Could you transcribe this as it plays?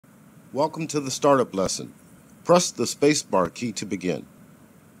Welcome to the startup lesson. Press the spacebar key to begin.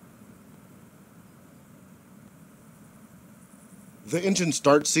 The engine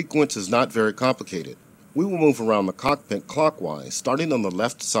start sequence is not very complicated. We will move around the cockpit clockwise, starting on the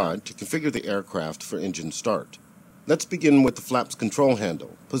left side to configure the aircraft for engine start. Let's begin with the flaps control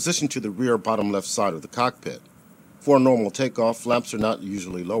handle, positioned to the rear bottom left side of the cockpit. For a normal takeoff, flaps are not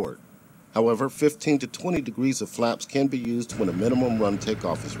usually lowered. However, 15 to 20 degrees of flaps can be used when a minimum run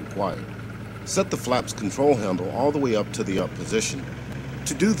takeoff is required. Set the flaps control handle all the way up to the up position.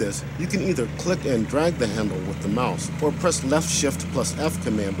 To do this, you can either click and drag the handle with the mouse or press left shift plus F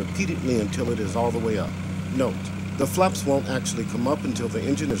command repeatedly until it is all the way up. Note, the flaps won't actually come up until the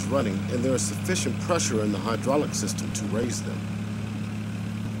engine is running and there is sufficient pressure in the hydraulic system to raise them.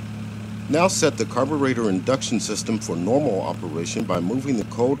 Now set the carburetor induction system for normal operation by moving the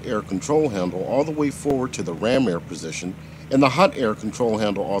cold air control handle all the way forward to the ram air position and the hot air control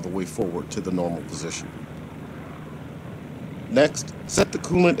handle all the way forward to the normal position. Next, set the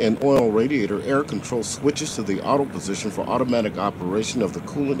coolant and oil radiator air control switches to the auto position for automatic operation of the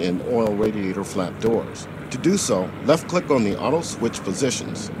coolant and oil radiator flap doors. To do so, left click on the auto switch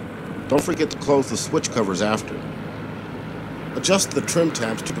positions. Don't forget to close the switch covers after. Adjust the trim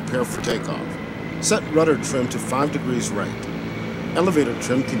tabs to prepare for takeoff. Set rudder trim to 5 degrees right. Elevator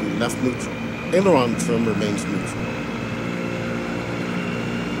trim can be left neutral. Aileron trim remains neutral.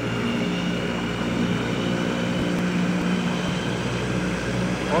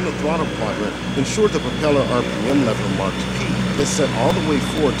 On the throttle quadrant, ensure the propeller RPM lever marked P is set all the way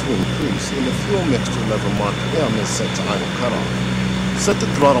forward to increase and the fuel mixture lever marked M is set to idle cutoff. Set the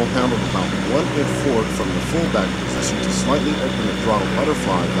throttle handle about 1 inch forward from the full back position to slightly open the throttle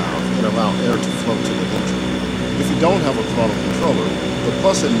butterfly valve and allow air to flow to the engine. If you don't have a throttle controller, the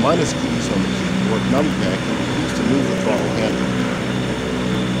plus and minus keys on the keyboard numpad can be used to move the throttle handle.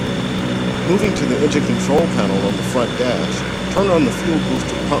 Moving to the engine control panel on the front dash, turn on the fuel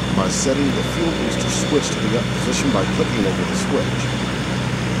booster pump by setting the fuel booster switch to the up position by clicking over the switch.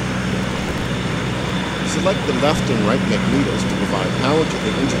 Select the left and right magnetos to provide power to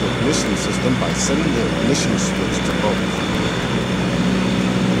the engine ignition system by setting the ignition switch to both.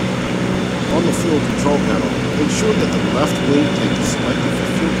 On the fuel control panel, ensure that the left wing tank is selected for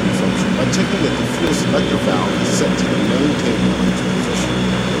fuel consumption by checking that the fuel selector valve is set to the main tank range position.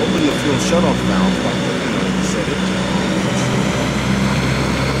 Open the fuel shutoff valve by clicking on the Set It to.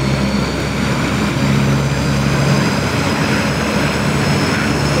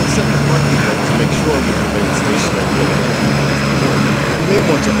 Set the parking brake to make sure we remain stationary. You may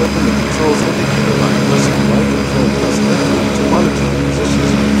want to open the controls indicator by pressing right control plus F to monitor the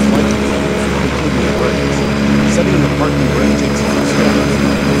positions of the flight controls, including the brakes. Setting the parking brake takes a few steps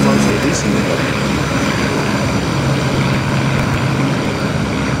and first releasing the brake.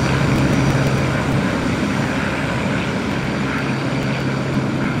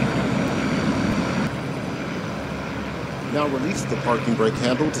 Now release the parking brake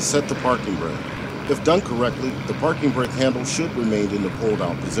handle to set the parking brake. If done correctly, the parking brake handle should remain in the pulled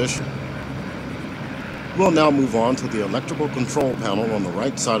out position. We'll now move on to the electrical control panel on the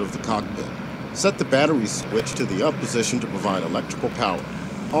right side of the cockpit. Set the battery switch to the up position to provide electrical power.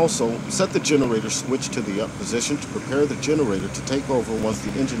 Also, set the generator switch to the up position to prepare the generator to take over once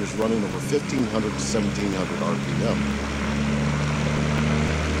the engine is running over 1500 to 1700 RPM.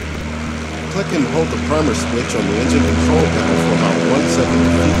 Click and hold the primer switch on the engine control panel for about 1 second to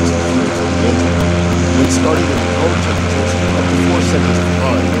feed the fuel to the engine. When starting at the cold temperatures, up to 4 seconds of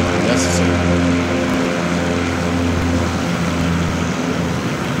prime may be necessary.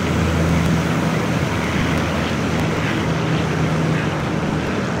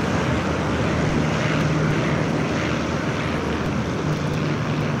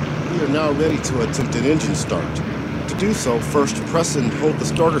 We are now ready to attempt an engine start. To do so, first press and hold the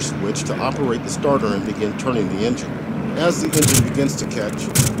starter switch to operate the starter and begin turning the engine. As the engine begins to catch,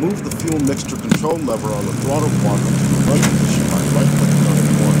 move the fuel mixture control lever on the throttle quadrant to the run position by right-clicking on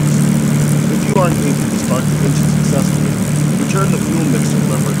it once. If you aren't able to start the engine successfully, return the fuel mixture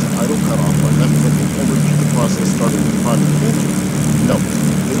lever to idle cutoff by left-clicking and repeat the process starting with priming the engine. Note,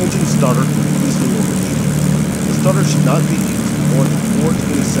 the engine starter can be easily overheated. The starter should not be used more than 4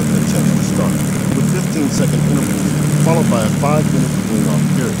 20-second attempts to start, with 15-second intervals, followed by a 5-minute cooling off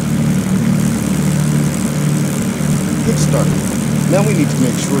period. Get started. Now we need to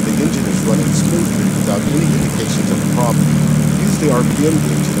make sure the engine is running smoothly without any indications of a problem. Use the RPM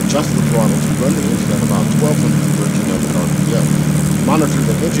gauge and adjust the throttle to run the engine at about 1200 to 1300 RPM. Monitor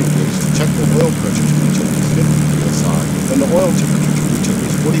the engine gauge to check the oil pressure to reach at least 50 psi and the oil temperature to reach at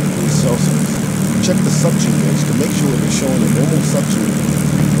least 40 degrees Celsius. Check the suction gauge to make sure it is showing a normal suction of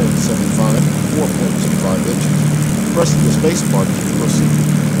 3.7. 4.75 to 4.25 inches. Press the space bar to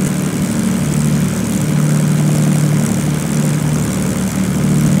proceed.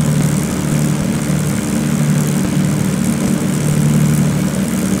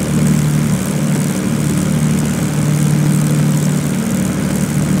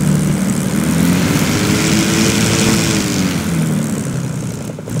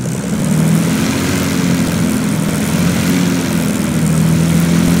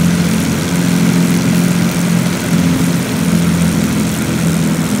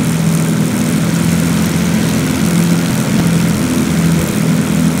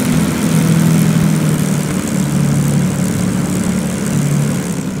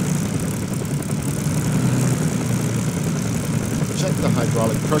 Check the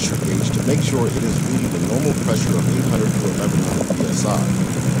hydraulic pressure gauge to make sure it is reading a normal pressure of 800 to 1100 psi.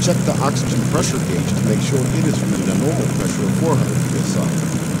 Check the oxygen pressure gauge to make sure it is reading a normal pressure of 400 psi.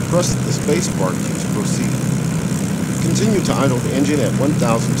 Press the space bar key to proceed. Continue to idle the engine at 1000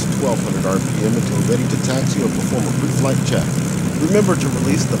 to 1200 RPM until ready to taxi or perform a pre-flight check. Remember to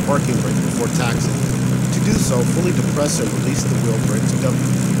release the parking brake before taxiing. To do so, fully depress and release the wheel brakes W.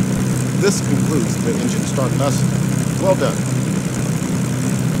 This concludes the engine start lesson. Well done.